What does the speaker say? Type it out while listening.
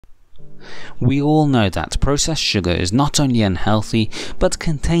We all know that processed sugar is not only unhealthy, but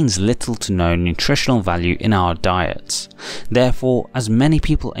contains little to no nutritional value in our diets. Therefore, as many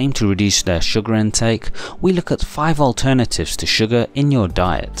people aim to reduce their sugar intake, we look at 5 alternatives to sugar in your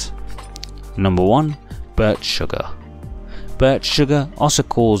diet. Number 1. Birch sugar. Birch sugar, also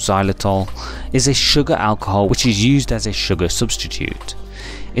called xylitol, is a sugar alcohol which is used as a sugar substitute.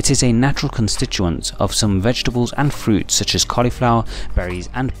 It is a natural constituent of some vegetables and fruits such as cauliflower, berries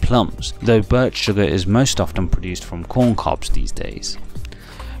and plums, though birch sugar is most often produced from corn cobs these days.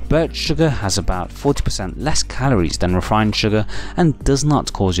 Birch sugar has about 40% less calories than refined sugar and does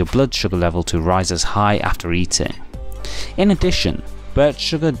not cause your blood sugar level to rise as high after eating. In addition, birch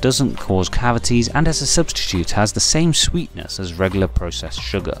sugar doesn't cause cavities and as a substitute has the same sweetness as regular processed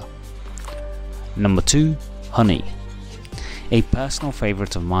sugar. Number 2. Honey. A personal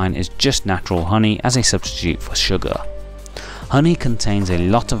favourite of mine is just natural honey as a substitute for sugar. Honey contains a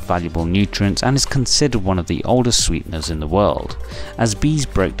lot of valuable nutrients and is considered one of the oldest sweeteners in the world, as bees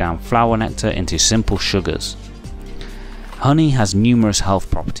break down flower nectar into simple sugars. Honey has numerous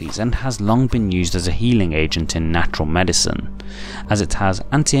health properties and has long been used as a healing agent in natural medicine, as it has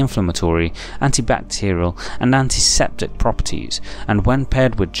anti-inflammatory, antibacterial and antiseptic properties, and when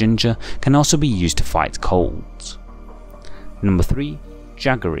paired with ginger can also be used to fight colds. Number 3.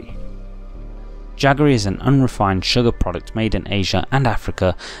 Jaggery. Jaggery is an unrefined sugar product made in Asia and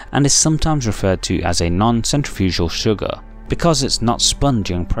Africa and is sometimes referred to as a non-centrifugal sugar because it's not spun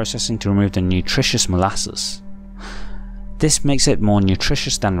during processing to remove the nutritious molasses. This makes it more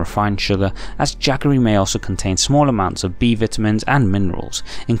nutritious than refined sugar, as jaggery may also contain small amounts of B vitamins and minerals,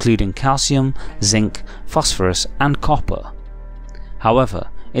 including calcium, zinc, phosphorus and copper. However,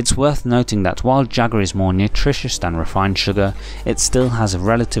 it's worth noting that while jaggery is more nutritious than refined sugar, it still has a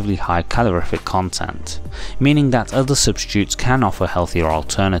relatively high calorific content, meaning that other substitutes can offer healthier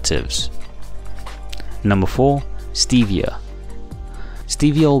alternatives. Number 4. Stevia.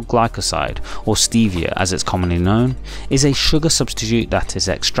 Steviol glycoside, or stevia as it's commonly known, is a sugar substitute that is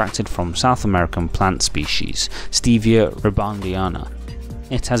extracted from South American plant species, Stevia rebaudiana.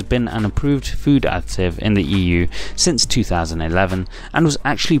 It has been an approved food additive in the EU since 2011 and was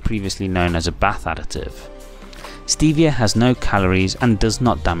actually previously known as a bath additive. Stevia has no calories and does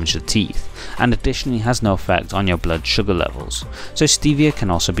not damage the teeth, and additionally has no effect on your blood sugar levels, so stevia can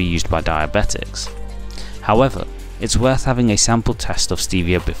also be used by diabetics. However, it's worth having a sample test of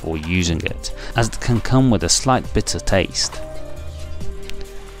stevia before using it, as it can come with a slight bitter taste.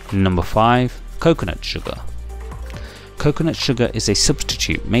 Number 5. Coconut sugar. Coconut sugar is a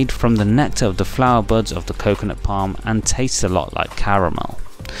substitute made from the nectar of the flower buds of the coconut palm and tastes a lot like caramel.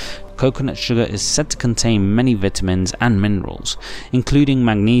 Coconut sugar is said to contain many vitamins and minerals, including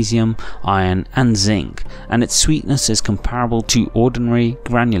magnesium, iron and zinc, and its sweetness is comparable to ordinary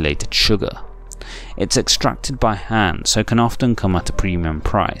granulated sugar. It's extracted by hand, so can often come at a premium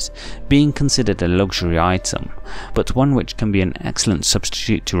price, being considered a luxury item, but one which can be an excellent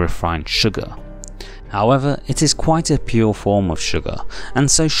substitute to refined sugar. However, it is quite a pure form of sugar, and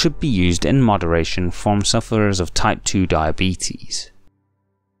so should be used in moderation from sufferers of type 2 diabetes.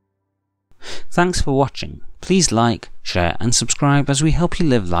 Thanks for watching. Please like, share and subscribe as we help you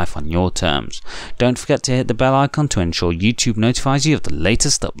live life on your terms. Don't forget to hit the bell icon to ensure YouTube notifies you of the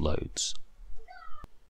latest uploads.